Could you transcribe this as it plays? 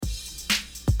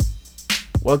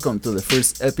Welcome to the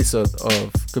first episode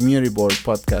of Community Board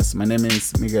Podcast. My name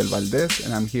is Miguel Valdez,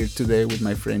 and I'm here today with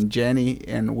my friend Jenny,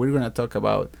 and we're going to talk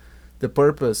about the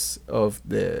purpose of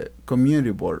the Community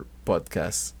Board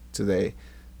Podcast today.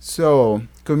 So,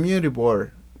 Community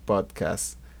Board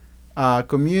Podcast.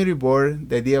 Community board,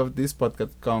 the idea of this podcast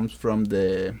comes from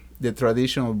the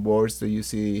traditional boards that you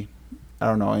see, I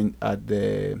don't know, at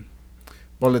the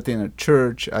bulletin at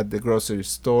church, at the grocery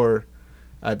store,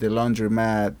 at the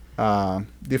laundromat,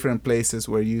 different places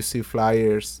where you see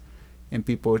flyers and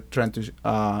people trying to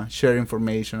share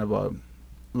information about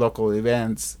local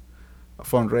events,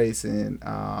 fundraising,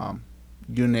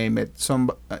 you name it.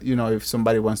 If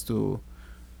somebody wants to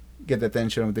get the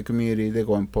attention of the community, they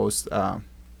go and post a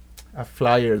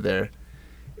flyer there.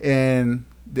 And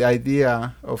the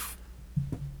idea of,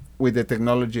 with the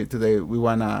technology today, we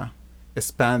want to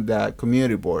expand that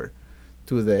community board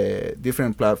to the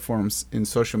different platforms in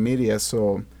social media.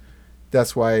 So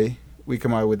that's why we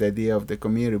come out with the idea of the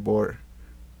Community Board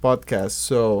Podcast.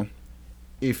 So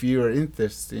if you are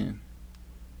interested,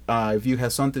 if you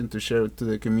have something to share to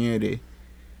the community,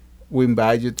 we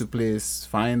invite you to please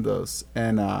find us.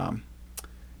 And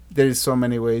there is so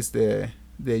many ways that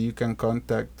you can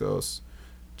contact us.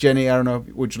 Jenny, I don't know,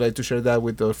 would you like to share that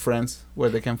with our friends where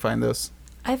they can find us?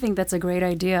 I think that's a great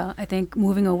idea. I think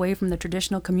moving away from the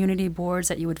traditional community boards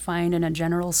that you would find in a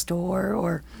general store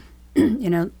or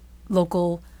in a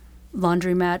local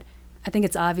laundromat, I think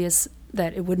it's obvious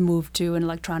that it would move to an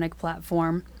electronic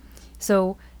platform.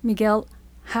 So, Miguel,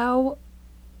 how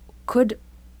could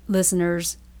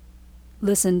listeners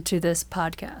listen to this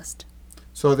podcast?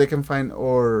 So they can find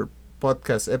our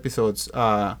podcast episodes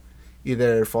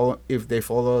either if they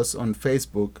follow us on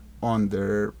Facebook on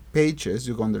their pages.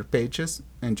 You go on their pages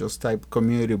and just type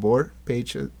Community Board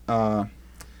pages, and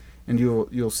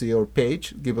you'll see our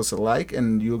page. Give us a like,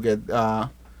 and you'll get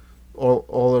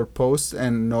all our posts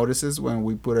and notices when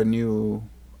we put a new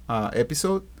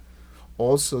episode.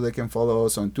 Also, they can follow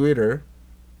us on Twitter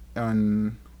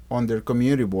on their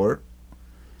community board,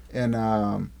 and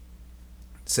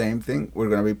same thing. We're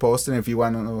gonna be posting. If you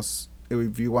want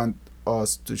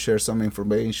us to share some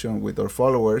information with our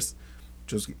followers,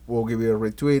 we'll give you a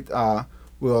retweet.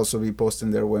 We'll also be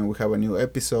posting there when we have a new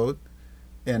episode,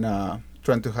 and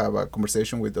trying to have a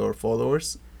conversation with our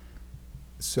followers.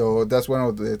 So that's one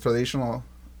of the traditional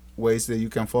ways that you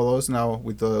can follow us now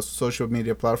with the social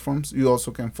media platforms. You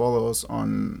also can follow us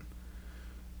on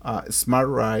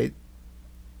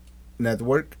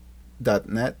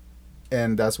smartride.network.net,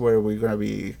 and that's where we're going to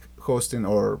be hosting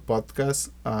our podcast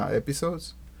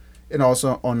episodes, and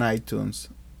also on iTunes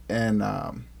and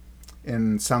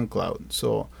SoundCloud.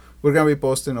 So we're going to be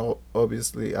posting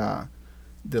obviously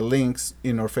the links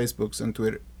in our Facebooks and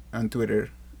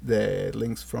Twitter, the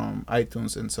links from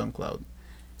iTunes and SoundCloud.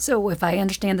 So if I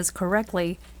understand this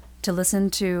correctly, to listen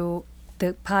to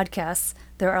the podcasts,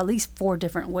 there are at least 4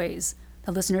 different ways.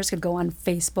 The listeners could go on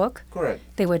Facebook. Correct.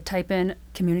 They would type in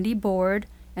Community Board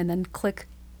and then click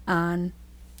on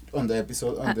the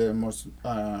episode, on the most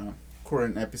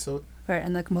current episode. Right,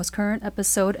 and the most current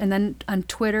episode. And then on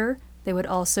Twitter, they would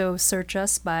also search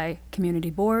us by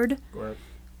Community Board. Correct.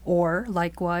 Or,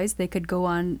 likewise, they could go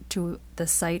on to the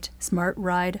site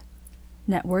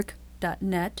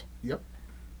smartridenetwork.net. Yep.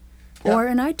 Or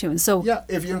in iTunes. So yeah,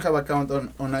 if you don't have an account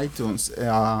on iTunes,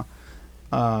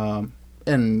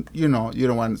 and you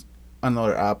don't want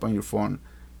another app on your phone,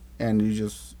 and you're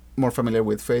just more familiar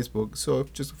with Facebook, so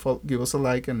just give us a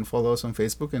like and follow us on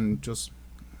Facebook, and just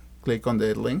click on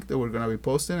the link that we're going to be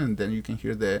posting, and then you can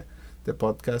hear the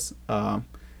podcast.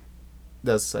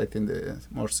 That's, I think, the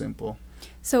more simple.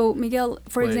 So, Miguel,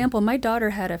 for example, my daughter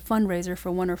had a fundraiser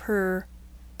for one of her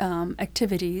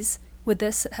activities. Would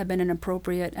this have been an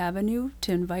appropriate avenue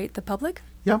to invite the public?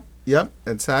 Yep,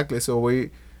 exactly. So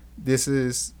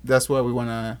that's why we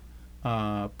want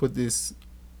to put this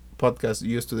podcast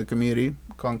used to the community.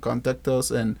 Contact us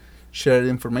and share the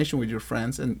information with your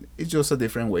friends, and it's just a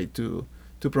different way to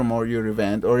promote your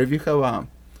event. Or if you have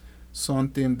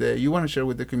something that you want to share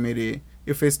with the community,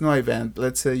 if it's no event,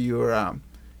 let's say you're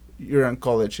in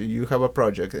college and you have a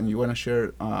project and you want to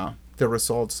share the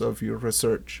results of your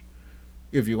research.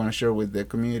 If you want to share with the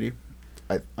community,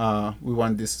 we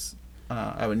want this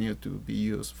avenue to be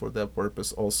used for that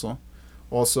purpose also.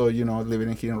 Also,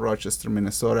 living here in Rochester,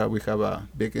 Minnesota, we have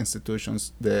big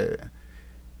institutions that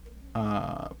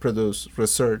produce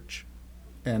research,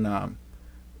 and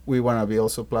we want to be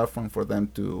also a platform for them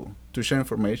to share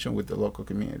information with the local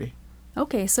community.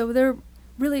 Okay, so there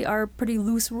really are pretty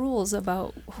loose rules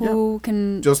about who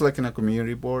can... Just like in a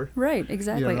community board. Right,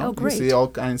 exactly. Oh, great. You see all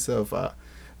kinds of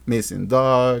missing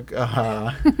dog,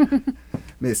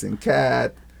 missing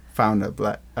cat, found a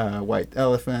white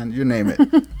elephant, you name it.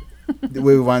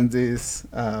 We want this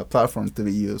platform to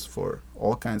be used for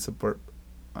all kinds of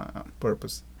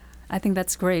purpose. I think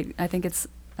that's great. I think it's,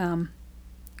 I'm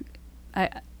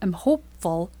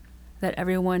hopeful that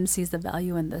everyone sees the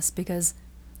value in this, because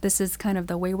this is kind of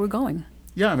the way we're going.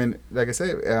 Yeah, I mean, like I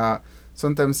say,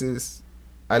 sometimes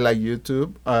I like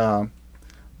YouTube, but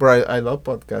I love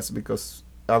podcasts because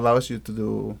it allows you to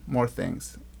do more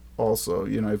things. Also,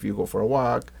 if you go for a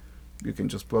walk, you can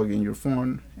just plug in your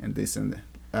phone and listen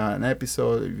an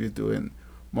episode. If you're doing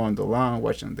mowing the lawn,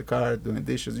 washing the car, doing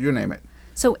dishes, you name it.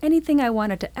 So anything I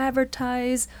wanted to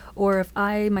advertise, or if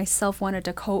I myself wanted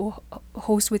to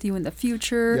co-host with you in the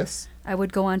future, Yes. I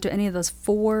would go onto any of those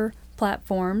 4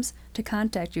 platforms to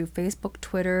contact you: Facebook,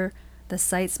 Twitter, the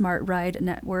site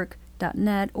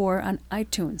smartridenetwork.net, or on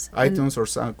iTunes. iTunes or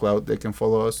SoundCloud, they can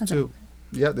follow us Okay. too.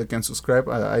 Yeah, they can subscribe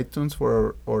at iTunes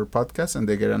for our podcast, and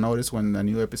they get a notice when a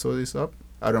new episode is up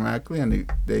automatically,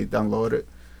 and they download it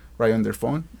right on their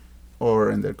phone or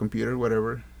in their computer,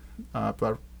 whatever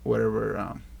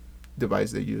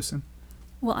device they're using.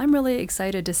 Well, I'm really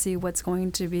excited to see what's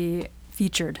going to be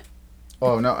featured.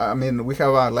 Oh, no, I mean, we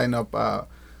have lined up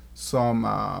some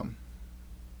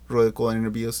really cool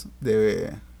interviews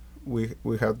that we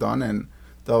have done, and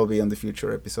that will be on the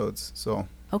future episodes. So,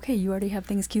 Okay, you already have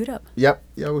things queued up. yep,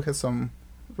 yeah, we have some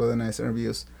really nice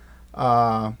interviews.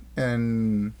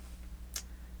 And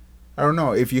I don't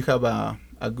know, if you have a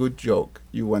good joke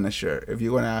you want to share, if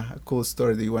you want a cool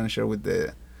story that you want to share with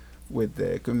the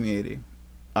community,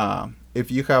 if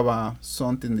you have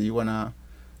something that you want to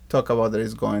talk about that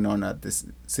is going on at this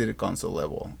city council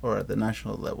level or at the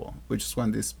national level, we just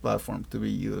want this platform to be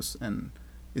used, and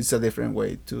it's a different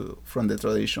way from the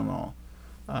traditional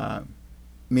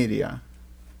media.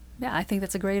 Yeah, I think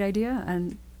that's a great idea,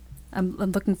 and I'm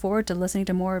looking forward to listening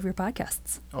to more of your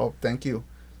podcasts. Oh, thank you.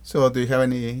 So, do you have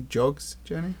any jokes,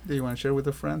 Jenny, that you want to share with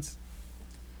the friends?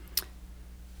 Let's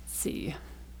see.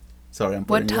 Sorry, I'm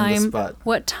putting you on the spot.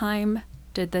 What time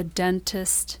did the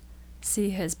dentist see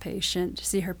her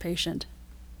patient?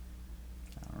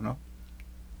 I don't know.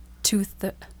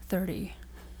 2:30.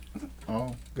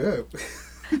 Oh, good.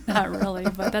 Not really,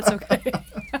 but that's okay.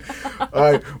 All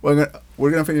right,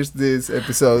 we're gonna finish this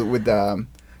episode with a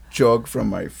joke from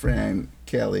my friend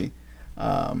Kelly,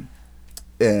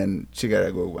 and she got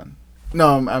a good one.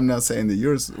 No, I'm not saying that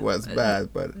yours was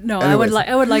bad, but No, anyways.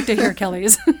 I would like to hear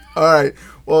Kelly's. All right,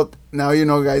 well, now you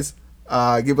know, guys.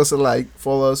 Give us a like,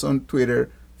 follow us on Twitter,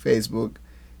 Facebook,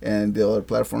 and the other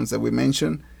platforms that we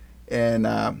mentioned, and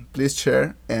please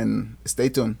share and stay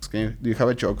tuned. Do you have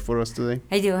a joke for us today?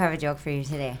 I do have a joke for you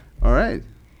today. All right.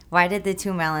 Why did the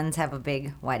 2 melons have a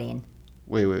big wedding?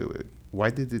 Wait. Why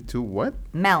did the 2 what?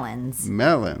 Melons.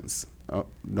 Melons. Oh,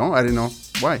 no, I didn't know.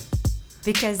 Why?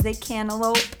 Because they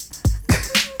cantaloupe.